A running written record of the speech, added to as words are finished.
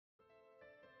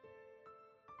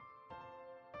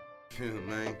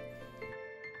Man.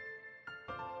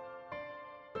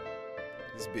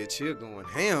 This bitch here going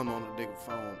ham on the nigga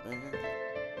phone, man.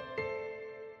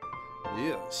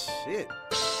 Yeah, shit.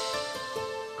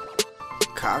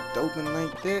 Cocked open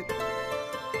like that.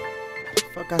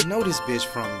 Fuck, I know this bitch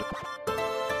from the...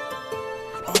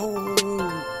 Oh.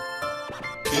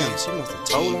 Damn, she must have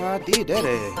told her I did that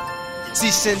ass. She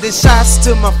sending shots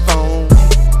to my phone.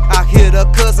 I hit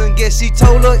her cousin, guess she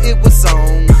told her it was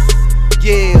on.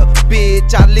 Yeah,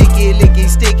 bitch, I licky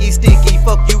sticky.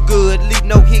 Fuck you good, leave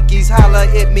no hickeys. Holla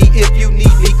at me if you need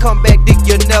me. Come back, dick,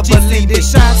 you never leave me.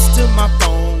 Shots to my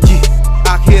phone. Yeah,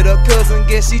 I hit her cousin,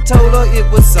 guess she told her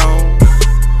it was on.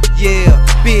 Yeah,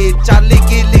 bitch, I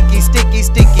licky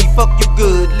sticky. Fuck you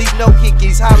good, leave no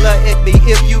hickeys. Holla at me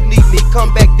if you need me.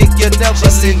 Come back, dick, you never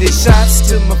leave me. She sending shots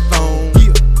to my phone.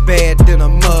 Bad than a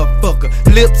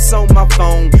motherfucker, lips on my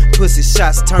phone, pussy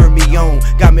shots turn me on,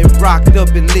 got me rocked up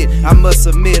and lit. I must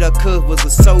admit her cuz was a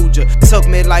soldier, took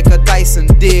me like a Dyson,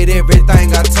 did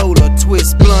everything I told her.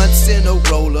 Twist blunts in a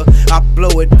roller, I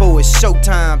blow it for it's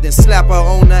showtime, then slap her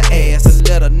on the ass and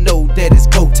let her know that it's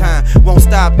go time. Won't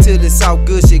stop till it's all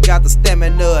good, she got the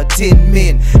stamina of 10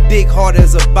 men. Dick hard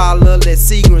as a bottle, let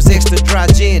Seagram's extra dry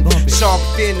gin. Sharp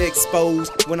fin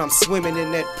exposed when I'm swimming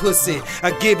in that pussy,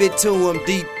 I give it to him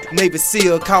deep. Navy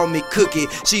SEAL call me Cookie.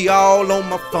 She all on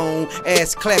my phone,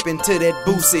 ass clapping to that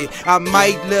boosie. I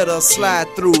might let her slide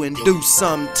through and do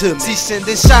something to me. She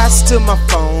sending shots to my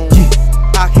phone.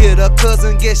 I hit her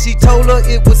cousin, guess she told her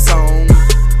it was on.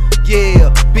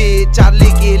 Yeah, bitch, I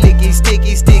licky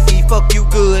sticky. Fuck you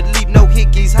good, leave no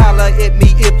hickeys. Holla at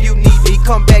me if you need me.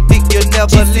 Come back, dick, you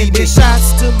never leave me.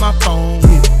 Shots to my phone.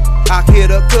 I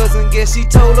hit her cousin, guess she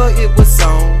told her it was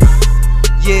on.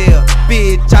 Yeah,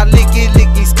 bitch, I licky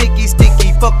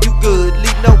sticky. Fuck you good,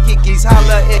 leave no hickeys.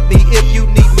 Holla at me if you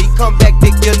need me. Come back,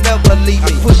 dick, you never leave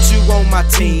me. I put you on my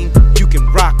team, you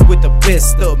can rock with the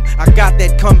best of them. I got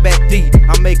that comeback deep,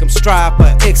 I make them strive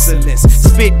for excellence.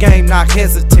 Spit game, not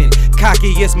hesitant. Cocky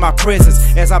is my presence,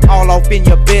 as I'm all off in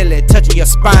your belly. Touching your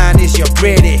spine is you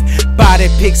ready. Body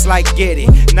pics like Getty,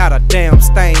 not a damn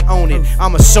stain on it.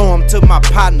 I'ma show 'em to my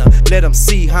partner, let 'em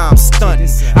see how I'm stunting.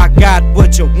 I got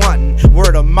what you wantin',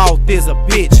 word of mouth is a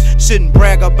bitch. Shouldn't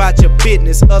brag about your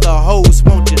business, other hoes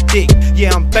want your dick.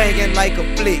 Yeah, I'm banging like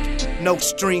a flick, no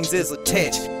strings is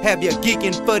attached. Have you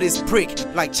geeking for this prick,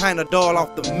 like China doll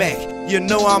off the Mac. You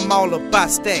know I'm all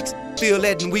about stacks, feel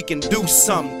that and we can do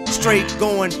something. Straight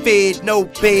going fed, no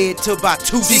bed till about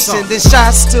 2 something. She sending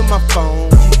shots to my phone.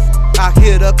 I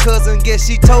hit her cousin, guess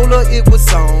she told her it was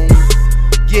on.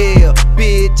 Yeah,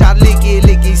 bitch, I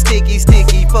licky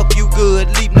sticky. Fuck you good,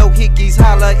 leave no hickeys.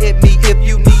 Holla at me if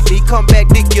you need me. Come back,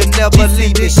 dick, you never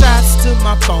leave me. Shots to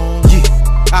my phone. Yeah,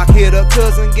 I hit her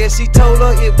cousin, guess she told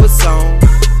her it was on.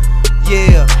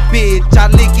 Yeah, bitch, I